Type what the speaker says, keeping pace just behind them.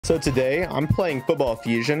So today I'm playing Football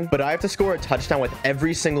Fusion, but I have to score a touchdown with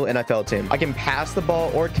every single NFL team. I can pass the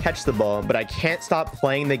ball or catch the ball, but I can't stop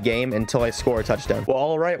playing the game until I score a touchdown. Well,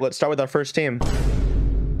 all right, let's start with our first team.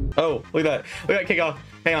 Oh, look at that. Look at that kickoff.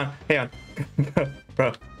 Hang on.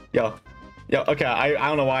 Bro. Yo. Okay, I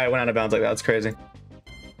don't know why I went out of bounds like that. That's crazy.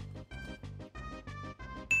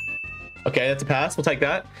 Okay, that's a pass. We'll take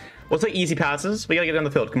that. We'll take easy passes. We gotta get down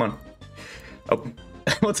the field. Come on. Oh.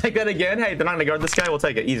 We'll take that again. Hey, they're not gonna guard this guy. We'll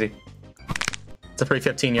take it. Easy. It's a free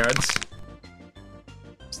 15 yards.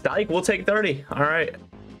 Stike, we'll take 30. All right.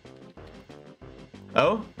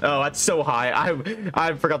 Oh, that's so high.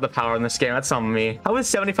 I forgot the power in this game. That's on me. How would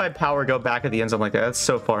 75 power go back at the end zone like that? That's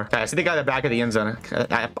so far. Okay, I see the guy at the back of the end zone.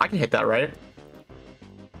 I can hit that, right?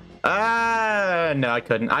 No, I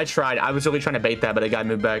couldn't. I tried. I was really trying to bait that, but the guy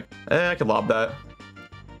moved back. I could lob that.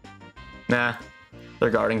 Nah. They're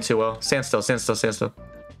guarding too well. Stand still.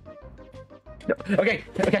 No. Okay.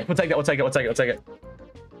 We'll take it.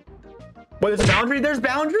 Wait, there's a boundary? There's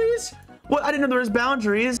boundaries? What? I didn't know there was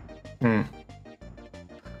boundaries. All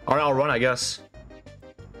right, I'll run, I guess.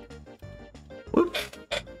 Whoop.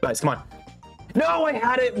 Guys, come on. No, I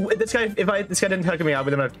had it. This guy, if this guy didn't tuck me, I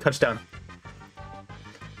would have been a touchdown.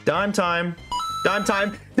 Dime time. That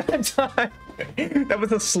was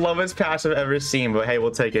the slowest pass I've ever seen, but hey, we'll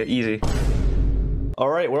take it. Easy. All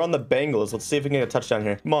right, we're on the Bengals. Let's see if we can get a touchdown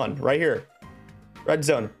here. Come on, right here. Red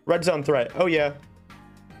zone threat. Oh yeah.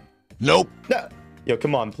 Nope. No. Yo,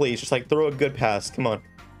 come on, please. Just like throw a good pass. Come on.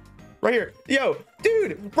 Right here. Yo,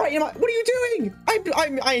 dude, right in my, what are you doing?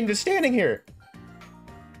 I'm just standing here.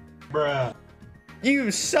 Bruh. You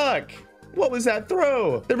suck. What was that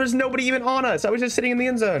throw? There was nobody even on us. I was just sitting in the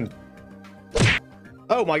end zone.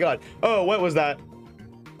 Oh my God. Oh, what was that?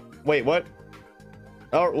 Wait, what?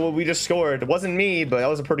 Oh, well, we just scored. It wasn't me, but that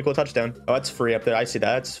was a pretty cool touchdown. Oh, that's free up there. I see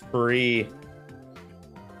that. That's free.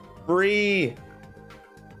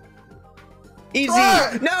 Easy.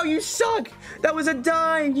 Ah! No, you suck. That was a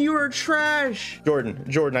dime. You are trash.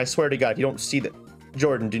 Jordan, I swear to God, you don't see that.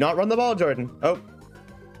 Jordan, do not run the ball, Jordan. Oh.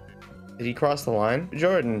 Did he cross the line?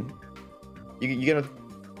 Jordan, you gonna...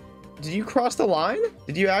 Did you cross the line?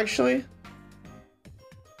 Did you actually?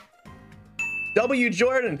 W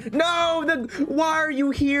Jordan. No, why are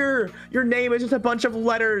you here? Your name is just a bunch of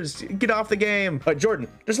letters. Get off the game. Jordan,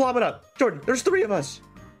 just lob it up. Jordan, there's 3 of us.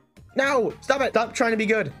 No, stop it. Stop trying to be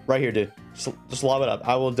good. Right here, dude. Just lob it up.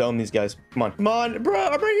 I will dome these guys. Come on, bro.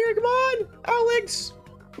 I'm right here. Come on, Alex.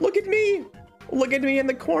 Look at me. Look at me in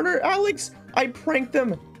the corner, Alex. I pranked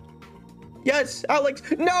them. Yes, Alex.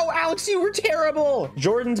 No, Alex, you were terrible.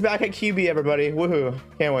 Jordan's back at QB, everybody. Woohoo.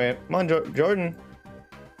 Can't wait. Come on, Jordan.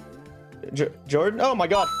 Jordan, oh my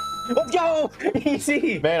God, let's go.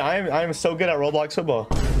 Easy, man. I'm so good at Roblox football.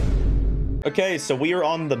 Okay, so we are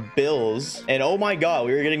on the Bills, and oh my God,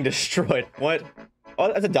 we were getting destroyed. What?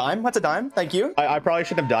 Oh, that's a dime. Thank you. I probably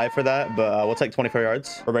shouldn't have died for that, but we'll take 24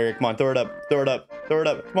 yards. Right here. Come on, throw it up.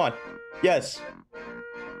 Come on. Yes.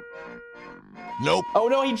 Nope. Oh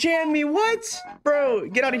no, he jammed me. What? Bro,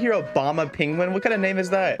 get out of here, Obama Penguin. What kind of name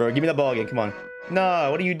is that? Bro, give me the ball again. Come on. No,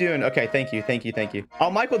 what are you doing? Okay, thank you. Oh,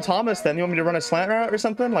 Michael Thomas, then you want me to run a slant route or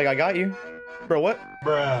something? Like, I got you. Bro, what?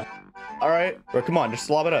 Bruh. All right. Bro, come on, just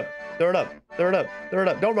lob it up. Throw it up.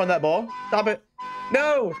 Don't run that ball. Stop it.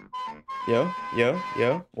 No. Yo.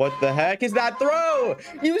 What the heck is that throw?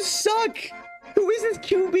 You suck. Who is this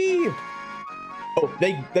QB? Oh,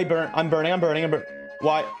 they burn. I'm burning.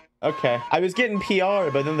 Why? Okay. I was getting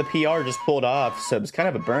PR, but then the PR just pulled off, so it was kind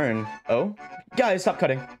of a burn. Oh, guys, stop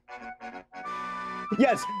cutting.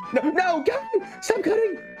 Yes. No, God, stop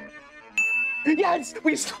cutting. Yes,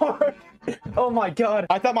 we scored. Oh my God.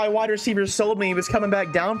 I thought my wide receiver sold me. He was coming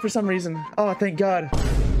back down for some reason. Oh, thank God.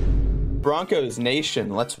 Broncos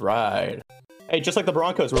Nation, let's ride. Hey, just like the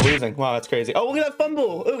Broncos, we're losing. Wow, that's crazy. Oh, look at that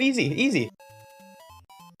fumble. Oh, easy.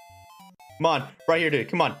 Come on, right here, dude.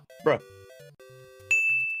 Come on, bro.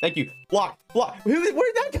 Thank you. Block. Where did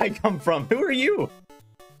that guy come from? Who are you?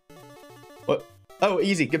 What? Oh,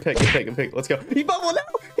 easy. Good pick. Let's go. He bubbled out.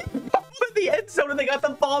 He bubbled in the end zone and they got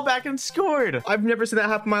the ball back and scored. I've never seen that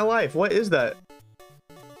happen in my life. What is that?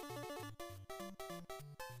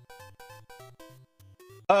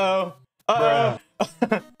 Uh-oh. How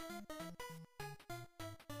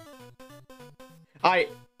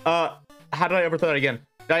did I overthrow that again?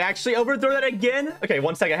 Did I actually overthrow that again? Okay,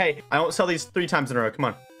 1 second. Hey, I won't sell these 3 times in a row. Come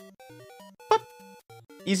on. What?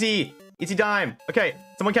 Easy dime. Okay,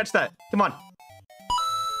 someone catch that. Come on.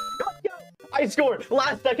 I scored.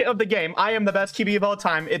 Last second of the game. I am the best QB of all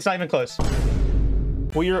time. It's not even close.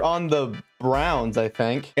 We are on the Browns, I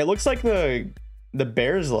think. It looks like the the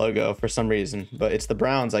Bears logo for some reason, but it's the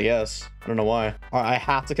Browns, I guess. I don't know why. All right, I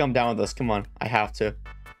have to come down with this. Come on, I have to.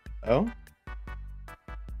 Oh,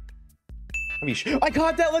 I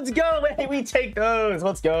caught that. Let's go. Hey, we take those.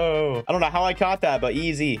 Let's go. I don't know how I caught that, but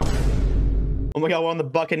easy. Oh my god, we're on the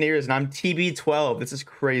Buccaneers and I'm TB12. This is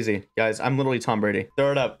crazy. Guys, I'm literally Tom Brady.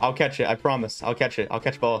 Throw it up. I'll catch it. I promise. I'll catch it. I'll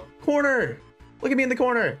catch ball. Corner. Look at me in the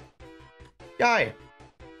corner. Guy.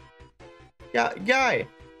 Yeah, guy.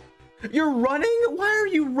 You're running? Why are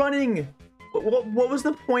you running? What was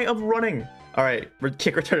the point of running? All right,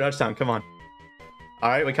 kick return touchdown. Come on. All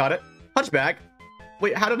right, we caught it. Touchback.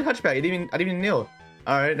 Wait, how did the touchback? I didn't even kneel.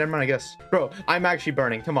 All right, never mind, I guess. Bro, I'm actually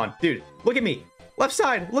burning. Come on, dude. Look at me. Left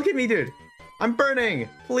side. Look at me, dude. I'm burning.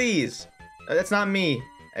 Please. That's not me.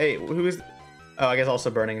 Hey, who is? Oh, I guess also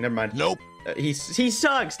burning. Never mind. Nope. He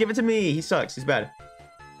sucks. Give it to me. He sucks. He's bad.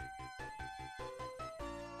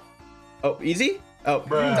 Oh, easy? Oh,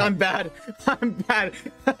 bruh. I'm bad. I'm bad.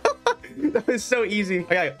 That was so easy.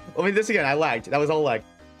 Okay, let me do this again. I lagged. That was all lag.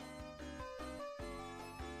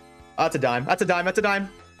 Oh, that's a dime. That's a dime. That's a dime.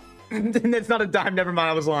 It's not a dime. Never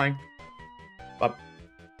mind. I was lying.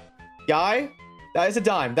 Guy, that is a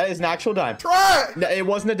dime. That is an actual dime. Try it. It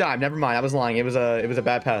wasn't a dime. Never mind. I was lying. It was a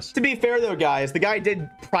bad pass. To be fair though, guys, the guy did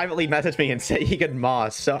privately message me and say he could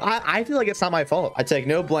moss. So I feel like it's not my fault. I take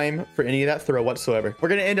no blame for any of that throw whatsoever. We're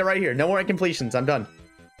gonna end it right here. No more incompletions. I'm done.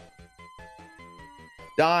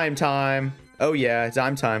 Dime time. Oh yeah,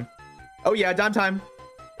 dime time. Oh yeah, dime time.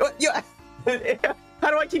 Oh, yeah. How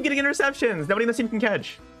do I keep getting interceptions? Nobody in the team can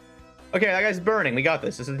catch. Okay, that guy's burning. We got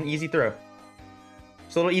this. This is an easy throw.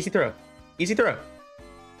 Just a little easy throw. Easy throw.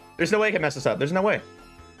 There's no way it can mess us up. There's no way.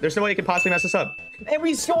 There's no way it could possibly mess us up. And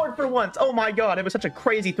we scored for once. Oh my god, it was such a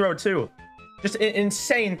crazy throw too. Just an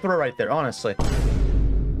insane throw right there, honestly.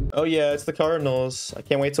 Oh yeah, it's the Cardinals. I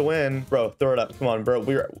can't wait to win. Bro, throw it up. Come on, bro.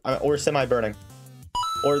 We're semi-burning.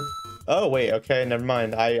 Or, oh wait, okay, never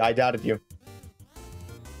mind. I doubted you.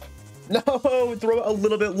 No, throw it a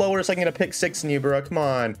little bit lower so I can get a pick six in you, bro. Come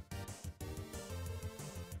on.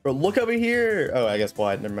 Bro, look over here. Oh, I guess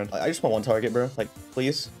wide. Never mind. I just want one target, bro. Like,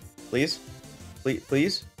 please. Please. Please.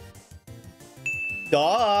 Please.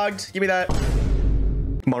 Dogged. Give me that.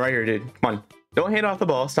 Come on, right here, dude. Come on. Don't hand off the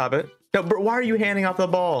ball. Stop it. No, bro, why are you handing off the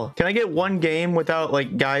ball? Can I get one game without,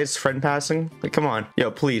 like, guys friend passing? Like, come on.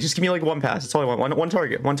 Yo, please. Just give me, like, one pass. That's all I want. One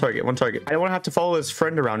target. One target. One target. I don't want to have to follow his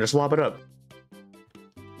friend around. Just lob it up.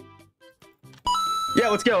 Yeah,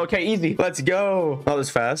 let's go. Okay, easy. Let's go. That was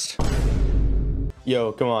fast.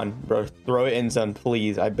 Yo, come on, bro. Throw it in zone,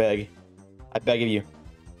 please. I beg. I beg of you.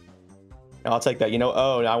 No, I'll take that. You know,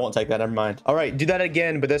 oh, no, I won't take that. Never mind. All right, do that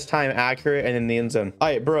again, but this time accurate and in the end zone. All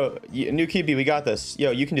right, bro. New QB, we got this.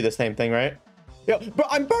 Yo, you can do the same thing, right? Yo, bro,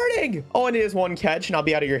 I'm burning. All I need is one catch and I'll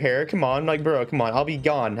be out of your hair. Come on, like, bro, come on. I'll be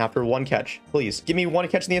gone after one catch. Please, give me one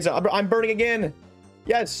catch in the end zone. I'm burning again.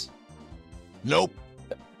 Yes. Nope.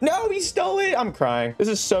 No, he stole it. I'm crying. This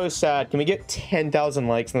is so sad. Can we get 10,000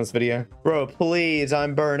 likes in this video? Bro, please.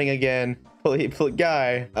 I'm burning again. Please,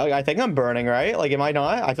 guy. I think I'm burning, right? Like, am I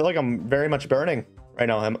not? I feel like I'm very much burning right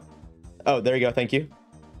now. Oh, there you go. Thank you.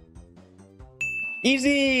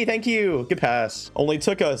 Easy. Thank you. Good pass. Only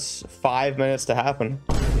took us 5 minutes to happen.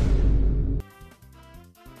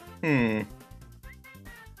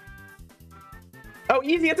 Oh,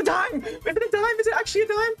 easy. It's a dime. Is it a dime? Is it actually a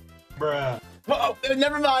dime? Bruh. Oh,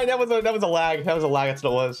 never mind. That was a lag. That was a lag. That's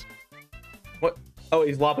what it was. What? Oh,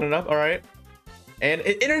 he's lopping it up. All right. And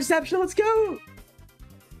interception. Let's go.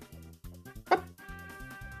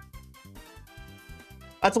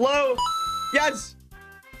 That's low. Yes.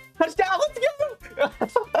 Touchdown. Let's go.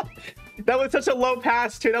 That was such a low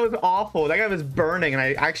pass too. That was awful. That guy was burning, and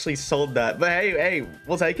I actually sold that. But hey,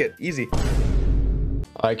 we'll take it. Easy.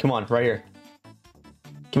 All right, come on, right here.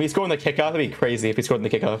 Can we score in the kickoff? That'd be crazy if we scored in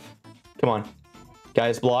the kickoff. Come on,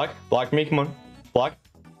 guys, block me. Come on, block.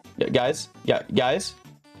 Yeah, guys, yeah, guys.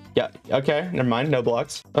 Yeah, okay, never mind, no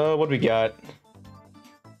blocks. What do we got?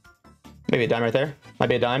 Maybe a dime right there. Might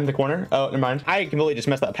be a dime in the corner. Oh, never mind. I completely just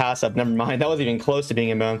messed that pass up. Never mind. That wasn't even close to being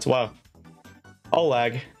in bounds. Wow. All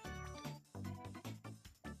lag.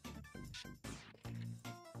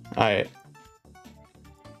 All right.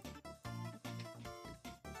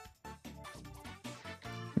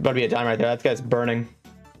 About to be a dime right there. That guy's burning.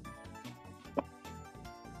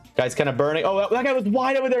 Guy's kind of burning. Oh, that guy was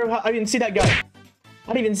wide over there. I didn't see that guy.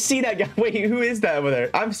 I didn't even see that guy. Wait, who is that over there?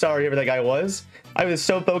 I'm sorry whoever that guy was. I was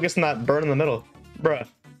so focused on that burn in the middle. Bruh.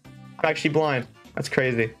 I'm actually blind. That's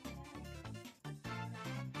crazy.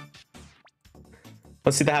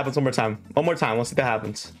 Let's see if that happens one more time. One more time. Let's see if that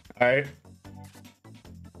happens. All right.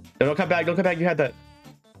 No, don't come back. Don't come back. You had that.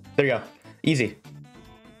 There you go. Easy.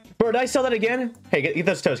 Bro, did I sell that again? Hey, get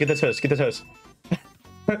those toes. Get the toes. Get the toes.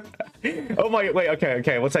 Oh my, wait,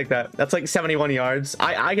 okay. We'll take that. That's like 71 yards.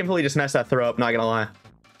 I completely just messed that throw up, not gonna lie.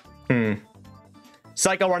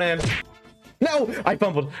 Psych, I'll run in. No, I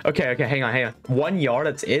fumbled. Okay, hang on. 1 yard,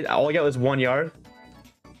 that's it. All I got was 1 yard.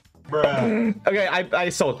 Bruh. Okay, I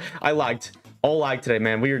sold. I lagged. All lag today,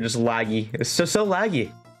 man. We were just laggy. It's so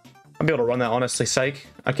laggy. I'll be able to run that, honestly. Psych.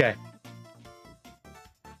 Okay.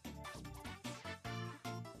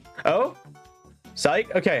 Oh?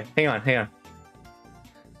 Psych? Okay, hang on. Hang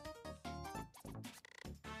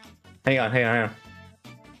on.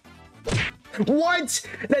 What?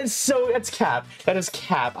 That's cap. That is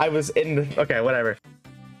cap. I was in the... Okay, whatever.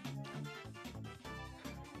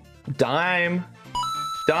 Dime.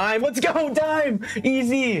 Let's go, dime.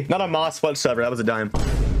 Easy. Not a moss whatsoever. That was a dime.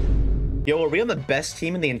 Yo, are we on the best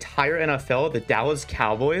team in the entire NFL, the Dallas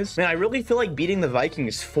Cowboys? Man, I really feel like beating the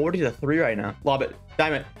Vikings 40-3 right now. Lob it.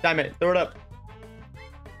 Dime it. Throw it up.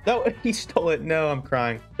 No, he stole it. No, I'm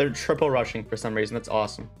crying. They're triple rushing for some reason. That's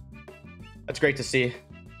awesome. That's great to see.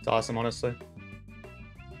 It's awesome, honestly.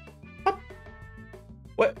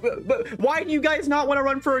 What? Why do you guys not want to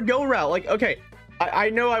run for a go route? Like, okay,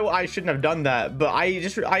 I know I shouldn't have done that, but I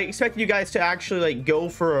expected you guys to actually like go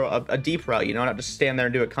for a deep route, you know, not just stand there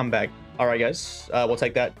and do a comeback. All right, guys, we'll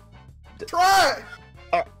take that. Try.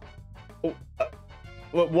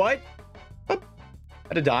 What?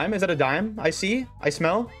 At a dime? Is that a dime? I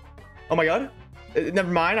smell. Oh my god.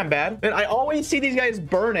 Never mind, I'm bad. And I always see these guys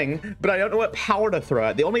burning, but I don't know what power to throw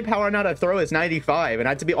at. The only power I know how to throw is 95, and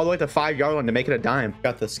I have to be all the way to 5-yard line to make it a dime.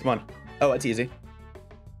 Got this, come on. Oh, that's easy.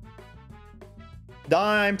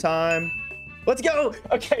 Dime time. Let's go.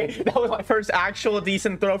 Okay, that was my first actual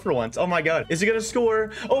decent throw for once. Oh my god. Is he gonna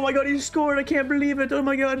score? Oh my god, he scored. I can't believe it. Oh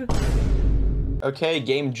my god. Okay,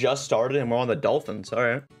 game just started, and we're on the Dolphins. All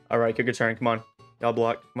right, kick your turn. Come on. Y'all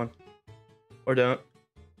block. Come on. Or don't.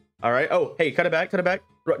 All right. Oh, hey, cut it back.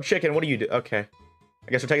 Chicken, what do you do? Okay.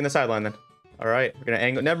 I guess we're taking the sideline then. All right. We're going to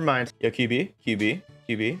angle. Never mind. Yo, QB.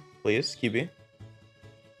 Please. QB.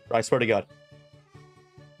 I swear to God.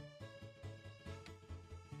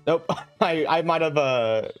 Nope. I might have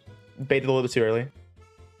baited a little bit too early.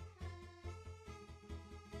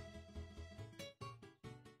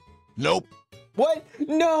 Nope. What?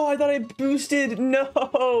 No, I thought I boosted.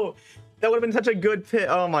 No. That would have been such a good pit.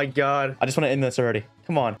 Oh my god. I just want to end this already.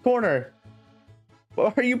 Come on. Corner.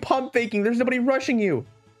 What are you pump faking? There's nobody rushing you.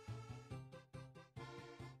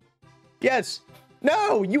 Yes.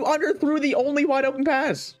 No, you underthrew the only wide open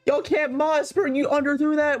pass. Y'all can't moss, bro. You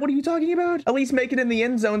underthrew that. What are you talking about? At least make it in the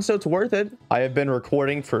end zone so it's worth it. I have been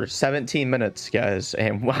recording for 17 minutes, guys,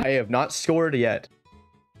 and I have not scored yet.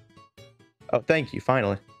 Oh, thank you.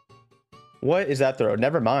 Finally. What is that throw?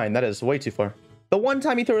 Never mind. That is way too far. The one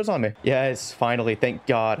time he throws on me. Yes, finally. Thank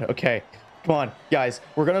God. Okay. Come on, guys.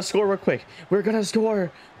 We're going to score real quick. We're going to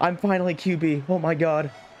score. I'm finally QB. Oh, my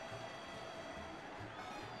God.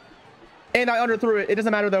 And I underthrew it. It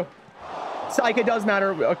doesn't matter, though. Psych, it does matter.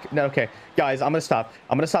 Okay, no, okay. Guys, I'm going to stop.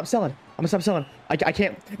 I'm going to stop selling. I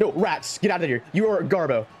can't. No, rats. Get out of here. You are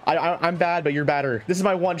Garbo. I'm bad, but you're badder. This is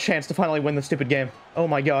my one chance to finally win the stupid game. Oh,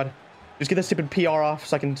 my God. Just get this stupid PR off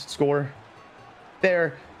so I can score.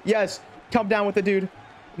 There. Yes. Come down with it, dude.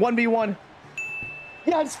 1v1.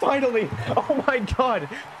 Yes, finally. Oh my god.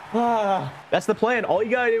 That's the plan. All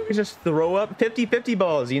you gotta do is just throw up 50-50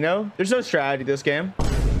 balls, you know? There's no strategy this game.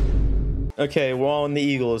 Okay, we're on the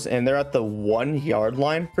Eagles, and they're at the 1-yard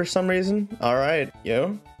line for some reason. All right,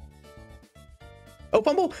 yo. Oh,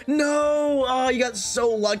 fumble. No. Oh, you got so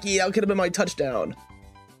lucky. That could have been my touchdown.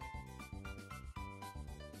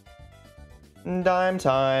 Dime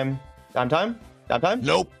time.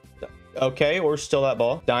 Nope. Okay, or still that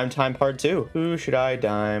ball. Dime time part 2. Who should I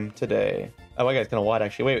dime today? Oh, I got kind of wide,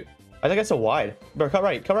 actually. Wait. I think I so wide. Bro, cut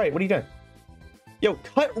right. What are you doing? Yo,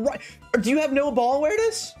 cut right. Do you have no ball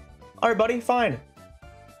awareness? All right, buddy. Fine.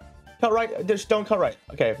 Cut right. Just don't cut right.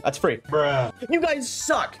 Okay, that's free. Bruh. You guys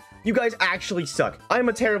suck. You guys actually suck. I'm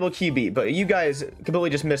a terrible QB, but you guys completely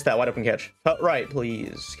just missed that wide open catch. Cut right,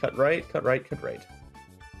 please. Cut right.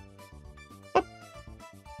 Up.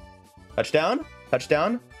 Touchdown.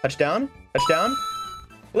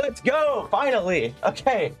 Let's go, finally.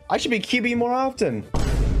 Okay, I should be QB more often.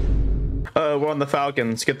 We're on the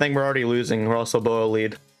Falcons. Good thing we're already losing. We're also below a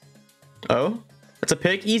lead. Oh, that's a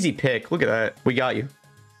pick. Easy pick. Look at that. We got you.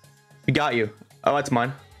 Oh, that's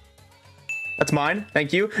mine.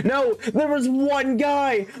 Thank you. No, there was one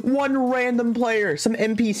guy, one random player. Some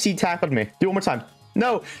NPC tackled me. Do it one more time.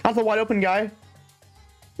 No, not the wide open guy.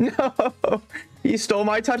 No, he stole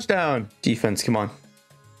my touchdown. Defense, come on.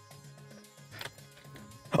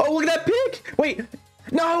 Oh, look at that pick. Wait,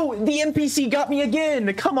 No, the NPC got me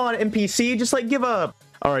again. Come on, NPC, just like give up.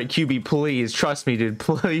 All right, QB, please trust me, dude.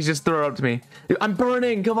 Please just throw it up to me. Dude, I'm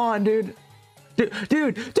burning. Come on, dude. Dude,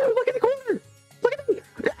 look at the corner. Look at me.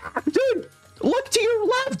 Dude, look to your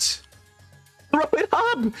left. Throw it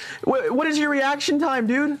up. What is your reaction time,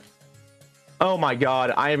 dude? Oh my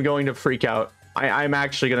God, I am going to freak out. I'm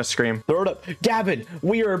actually going to scream. Throw it up. Gavin,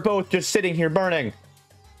 we are both just sitting here burning.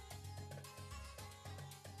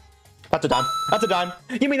 That's a dime. That's a dime.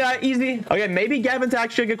 Give me that. Easy. Okay, maybe Gavin's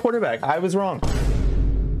actually a good quarterback. I was wrong.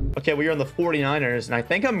 Okay, we are on the 49ers, and I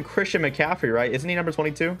think I'm Christian McCaffrey, right? Isn't he number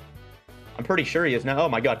 22? I'm pretty sure he is now. Oh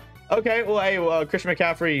my God. Okay, well, hey, Christian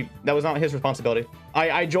McCaffrey, that was not his responsibility.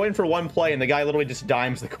 I joined for one play, and the guy literally just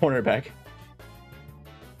dimes the cornerback.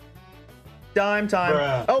 Dime time.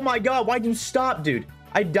 Bruh. Oh my God, why'd you stop, dude?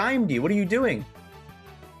 I dimed you. What are you doing?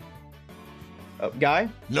 Guy?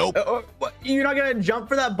 Nope. What? You're not gonna jump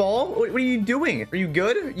for that ball? What are you doing? Are you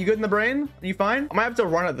good? Are you good in the brain? Are you fine? I might have to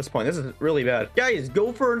run at this point. This is really bad. Guys,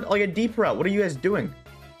 go for like a deep route. What are you guys doing?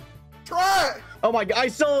 Try. Oh my God, I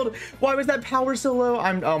sold. Why was that power so low?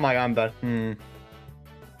 Oh my God, I'm done.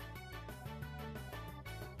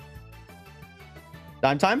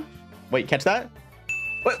 Dime time? Wait, catch that?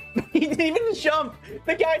 What? He didn't even jump.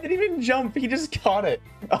 The guy didn't even jump. He just caught it.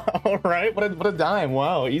 All right, what a dime.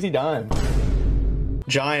 Wow, easy dime.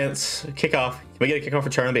 Giants kickoff. Can we get a kickoff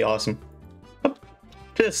return? That'd be awesome. Oh,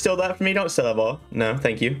 just steal that from me. Don't steal that ball. No,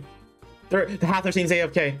 thank you. Half their team's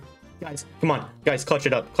AFK. Guys, come on. Guys, clutch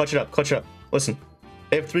it up. Clutch it up. Clutch it up. Listen,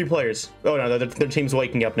 they have 3 players. Oh no, their team's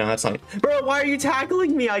waking up now. That's not. Bro, why are you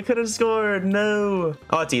tackling me? I could have scored. No.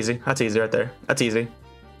 Oh, that's easy. That's easy right there. That's easy.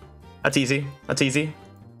 That's easy. That's easy.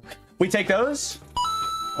 We take those.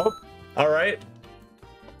 Oh, all right.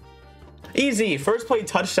 Easy. First play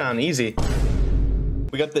touchdown. Easy.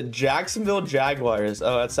 We got the Jacksonville Jaguars.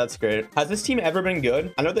 Oh, that's great. Has this team ever been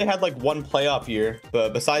good? I know they had like one playoff year,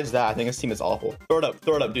 but besides that, I think this team is awful. Throw it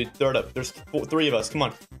up, dude. Throw it up. There's 3 of us. Come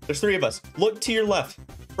on. There's 3 of us. Look to your left,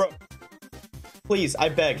 bro. Please, I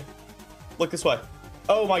beg. Look this way.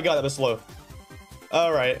 Oh my God, that was slow.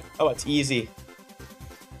 All right. Oh, it's easy.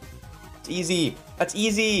 It's easy. That's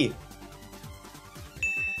easy.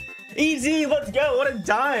 Easy. Let's go. What a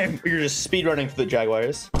dime. You're just speed running for the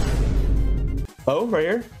Jaguars. Oh, right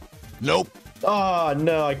here. Nope. Oh,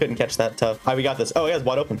 no, I couldn't catch that. Tough. All right, we got this. Oh, yeah, it's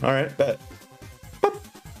wide open. All right, bet.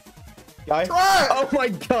 Guy. Try. Oh my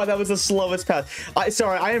God, that was the slowest pass.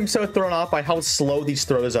 Sorry, I am so thrown off by how slow these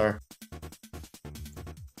throws are.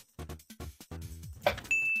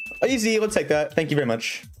 Easy, let's take that. Thank you very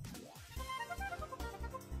much.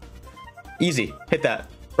 Easy, hit that.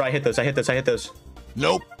 Bro, I hit those.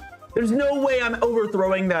 Nope. There's no way I'm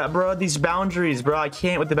overthrowing that, bro. These boundaries, bro. I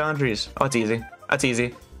can't with the boundaries. Oh, it's easy. That's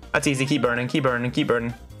easy. That's easy. Keep burning. Keep burning. Keep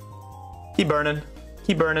burning. Keep burning.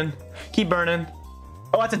 Keep burning. Keep burning.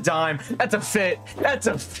 Oh, that's a dime. That's a fit. That's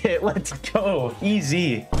a fit. Let's go.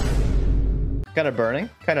 Easy. Kind of burning.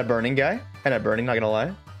 Kind of burning, guy. Kind of burning, not gonna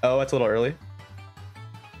lie. Oh, that's a little early.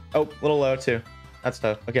 Oh, a little low, too. That's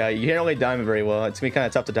tough. Okay, you can't really dime it very well. It's gonna be kind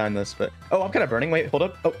of tough to dime this, but... Oh, I'm kind of burning. Wait, hold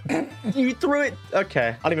up. Oh, you threw it. Okay,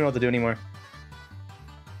 I don't even know what to do anymore.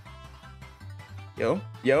 Yo,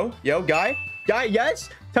 guy, yes,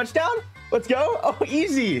 touchdown. Let's go. Oh,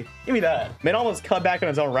 easy. Give me that. Man almost cut back on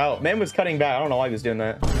his own route. Man was cutting back. I don't know why he was doing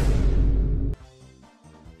that.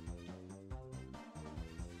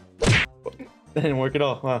 That didn't work at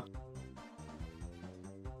all. Wow.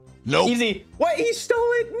 Nope. Easy. What? He stole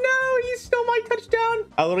it. No, he stole my touchdown.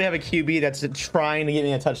 I literally have a QB that's trying to get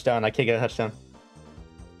me a touchdown. I can't get a touchdown.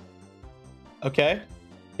 Okay.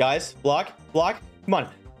 Guys, block. Come on.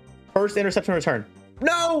 First interception return.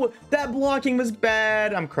 No, that blocking was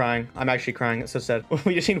bad. I'm crying. I'm actually crying. It's so sad.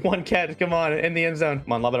 We just need one catch. Come on, in the end zone.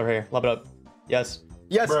 Come on, lob it over here. Lob it up. Yes.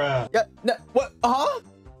 Bruh. Yeah. No. What? Huh?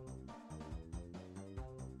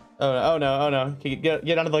 Oh no. Get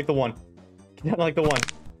down to like the 1. Get down to like the 1.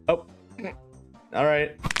 Oh. All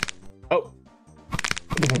right. Oh.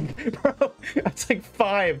 Bro, that's like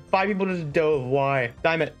 5. 5 people just dove. Why?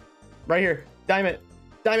 Dime it. Right here. Dime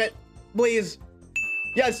it. Please.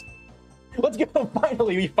 Yes. Let's go.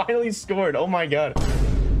 Finally. We finally scored. Oh my God.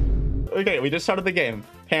 Okay, we just started the game.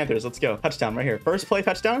 Panthers, let's go. Touchdown right here. First play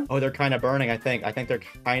touchdown. Oh, they're kind of burning, I think. They're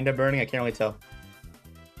kind of burning. I can't really tell.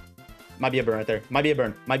 Might be a burn right there. Might be a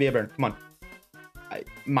burn. Come on. I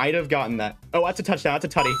might have gotten that. Oh, that's a touchdown. That's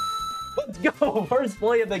a tutty. Let's go. First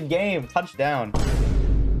play of the game. Touchdown.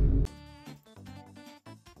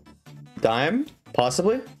 Dime?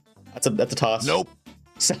 Possibly? That's a toss. Nope.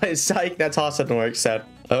 Psych, that toss didn't work. Sad.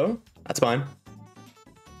 Oh, that's fine.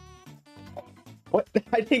 What?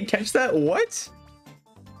 I didn't catch that. What?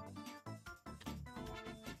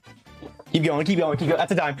 Keep going, keep going, keep going.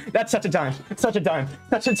 That's a dime. That's such a dime. Such a dime.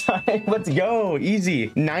 Such a dime. Let's go. Easy.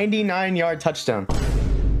 99-yard touchdown.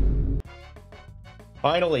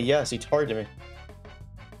 Finally, yes, he targeted me.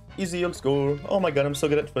 Easy, let's go. Oh my god, I'm so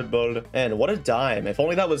good at football. And what a dime. If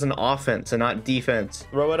only that was an offense and not defense.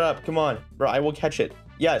 Throw it up. Come on. Bro, I will catch it.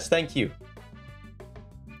 Yes, thank you.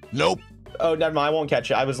 Nope. Oh, never mind. I won't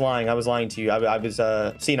catch it. I was lying. I was lying to you. I was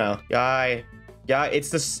senile. Guy,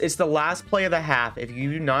 it's the last play of the half. If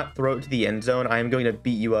you do not throw it to the end zone, I am going to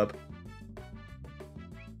beat you up.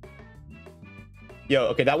 Yo,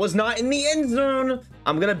 okay, that was not in the end zone.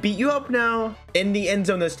 I'm gonna beat you up now. In the end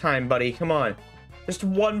zone this time, buddy. Come on. Just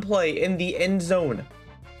one play in the end zone.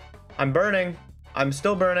 I'm burning. I'm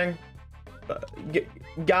still burning.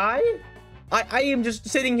 Guy? I am just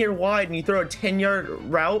sitting here wide and you throw a 10-yard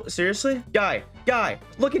route? Seriously? Guy,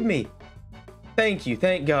 look at me. Thank you.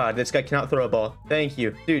 Thank God. This guy cannot throw a ball. Thank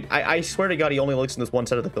you. Dude, I swear to God, he only looks in this one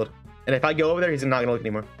side of the field. And if I go over there, he's not going to look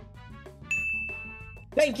anymore.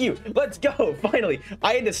 Thank you. Let's go. Finally.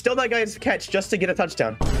 I had to steal that guy's catch just to get a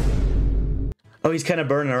touchdown. Oh, he's kind of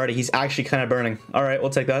burning already. He's actually kind of burning. All right, we'll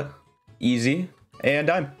take that. Easy. And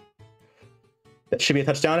dime. That should be a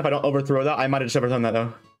touchdown. If I don't overthrow that, I might have just overthrown that,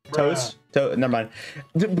 though. Toes? Never mind.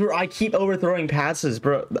 Bro, I keep overthrowing passes,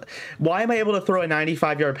 bro. Why am I able to throw a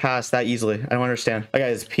 95-yard pass that easily? I don't understand. That guy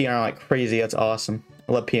is PRing like crazy. That's awesome.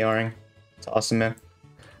 I love PRing. It's awesome, man.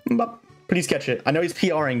 Please catch it. I know he's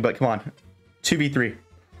PRing, but come on. 2v3.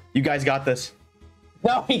 You guys got this.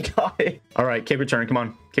 No, he got it. All right, kick return. Come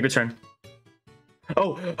on. Kick return.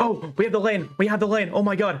 Oh, we have the lane. We have the lane. Oh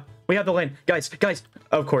my God. We have the lane. Guys.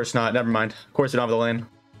 Of course not. Never mind. Of course we don't have the lane.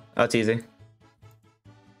 That's easy.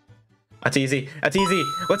 That's easy. That's easy.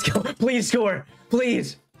 Let's go. Please score.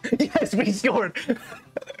 Please. Yes, we scored.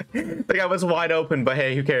 The guy was wide open, but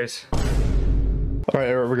hey, who cares? All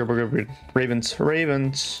right, we're good.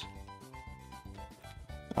 Ravens.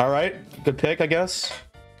 All right, good pick, I guess.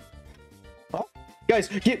 Oh, guys,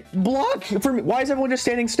 get block for me. Why is everyone just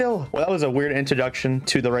standing still? Well, that was a weird introduction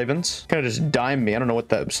to the Ravens. Kind of just dimed me. I don't know what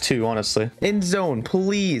that was to, honestly. End zone,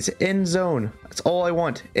 please. End zone. That's all I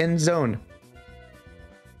want. End zone.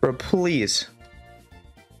 Bro, please.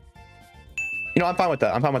 You know, I'm fine with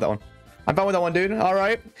that. I'm fine with that one. I'm fine with that one, dude. All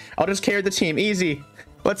right. I'll just carry the team. Easy.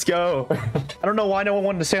 Let's go. I don't know why no one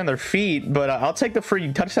wanted to stay on their feet, but I'll take the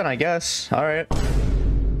free touchdown, I guess. All right.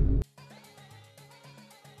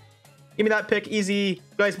 Give me that pick. Easy.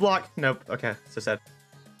 Guys, block. Nope. Okay. So sad.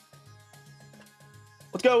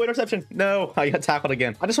 Let's go. Interception. No. I got tackled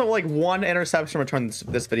again. I just want like one interception return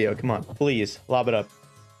this video. Come on. Please. Lob it up.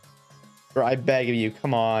 Bro, I beg of you.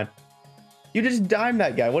 Come on. You just dimed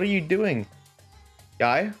that guy. What are you doing?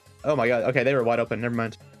 Guy? Oh my God. Okay. They were wide open. Never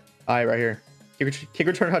mind. All right. Right here. Kick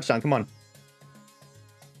return touchdown. Come on.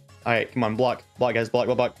 All right. Come on. Block. Block, guys.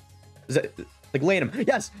 Block. Is that like lane him?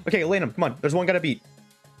 Yes. Okay. Lane him. Come on. There's one got to beat.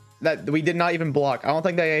 That we did not even block. I don't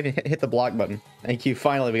think they even hit the block button. Thank you.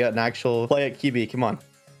 Finally, we got an actual play at QB. Come on.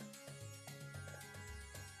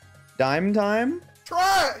 Dime time?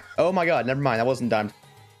 Try. Oh my God. Never mind. That wasn't dimed.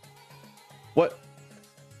 What?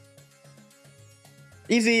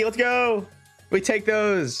 Easy. Let's go. We take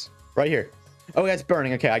those right here. Oh, that's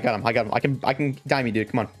burning. Okay, I got him. I can dime you,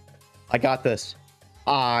 dude. Come on. I got this.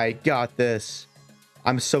 I'm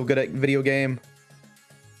so good at video game.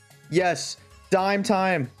 Yes. Dime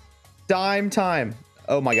time.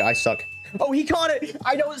 Oh my God, I suck. Oh, he caught it.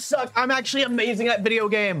 I don't suck. I'm actually amazing at video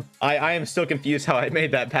game. I am still confused how I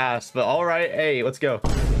made that pass, but all right. Hey, let's go.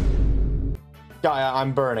 Guy,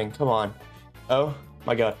 I'm burning. Come on. Oh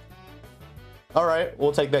my God. All right,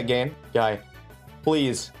 we'll take that gain. Guy,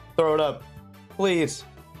 please throw it up. Please.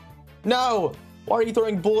 No. Why are you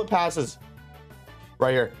throwing bullet passes?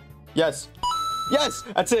 Right here. Yes.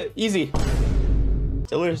 That's it. Easy.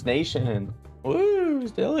 Steelers Nation. Woo,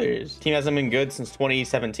 Steelers. Team hasn't been good since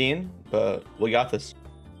 2017, but we got this.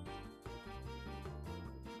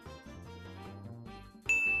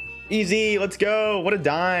 Easy, let's go. What a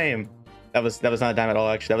dime. That was not a dime at all,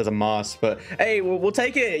 actually. That was a moss, but hey, we'll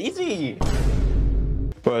take it. Easy.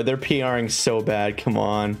 Bro, they're PRing so bad. Come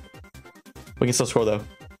on. We can still score, though.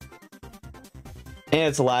 And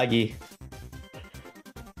it's laggy.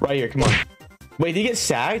 Right here, come on. Wait, did he get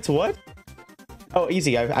sacked? What? Oh,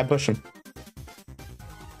 easy. I pushed him.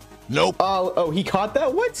 Nope. Oh, he caught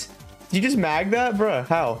that? What? Did you just mag that? Bruh,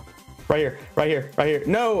 how? Right here.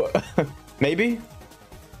 No. Maybe?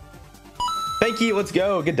 Thank you. Let's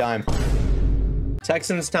go. Good dime.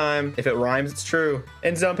 Texans time. If it rhymes, it's true.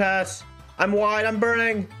 End zone pass. I'm wide. I'm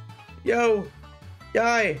burning. Yo.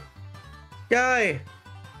 Guy. You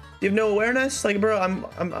have no awareness? Like, bro, I'm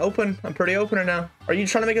open. I'm pretty open right now. Are you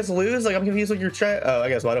trying to make us lose? Like, I'm confused with your chat. Oh, I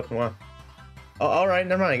guess wide open. Wow. Oh, all right,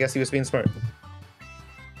 never mind. I guess he was being smart.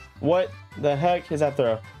 What the heck is that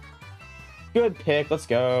throw? Good pick. Let's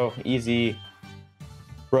go. Easy.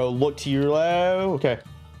 Bro, look to your left. Okay.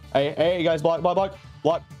 Hey, guys, block.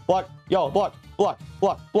 Yo, block.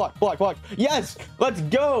 Yes, let's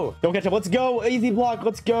go. Don't catch up. Let's go. Easy block.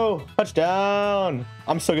 Let's go. Touchdown.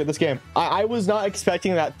 I'm so good at this game. I was not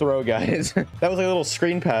expecting that throw, guys. That was like a little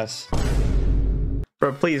screen pass.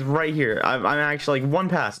 Bro, please, right here. I'm actually like one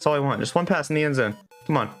pass. That's all I want. Just one pass in the end zone.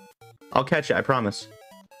 Come on. I'll catch it. I promise.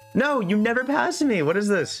 No, you never passed me. What is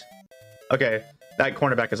this? Okay. That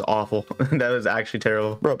cornerback is awful. That was actually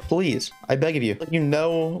terrible. Bro, please. I beg of you. You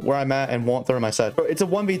know where I'm at and won't throw my set. Bro, it's a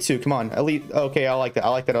 1v2. Come on. Elite. Okay, I like that. I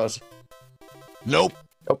like that. Nope.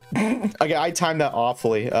 Oh. Okay, I timed that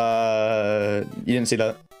awfully. You didn't see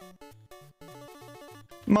that.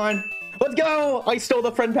 Mine. Let's go. I stole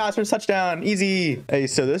the friend pass for touchdown. Easy. Hey,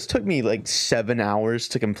 so this took me like 7 hours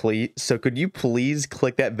to complete. So could you please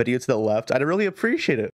click that video to the left? I'd really appreciate it.